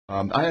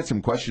I had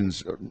some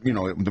questions,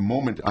 the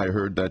moment I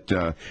heard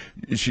that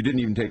she didn't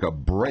even take a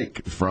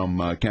break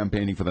from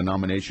campaigning for the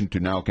nomination to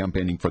now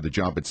campaigning for the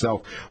job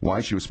itself,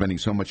 why she was spending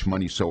so much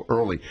money so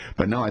early.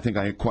 But now I think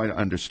I quite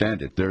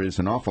understand it. There is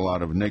an awful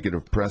lot of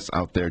negative press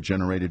out there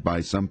generated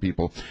by some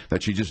people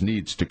that she just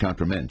needs to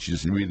countermand. She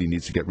just really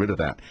needs to get rid of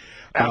that.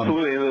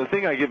 Absolutely. And the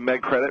thing I give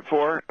Meg credit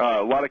for,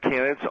 a lot of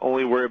candidates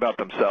only worry about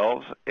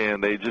themselves,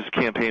 and they just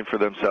campaign for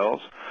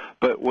themselves.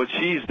 But what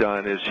she's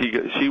done is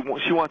she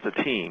wants a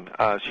team.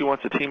 She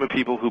wants a team of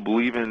people who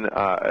believe in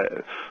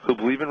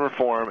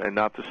reform and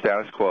not the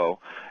status quo.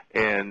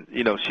 And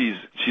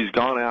she's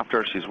gone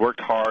after. She's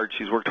worked hard.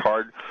 She's worked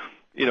hard.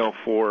 She's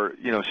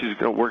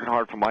working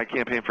hard for my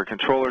campaign for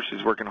controller.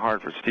 She's working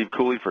hard for Steve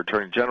Cooley for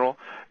Attorney General,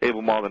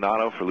 Abel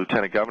Maldonado for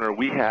Lieutenant Governor.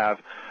 We have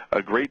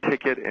a great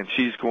ticket, and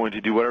she's going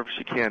to do whatever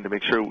she can to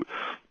make sure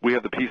we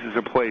have the pieces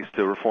in place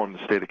to reform the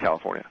state of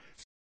California.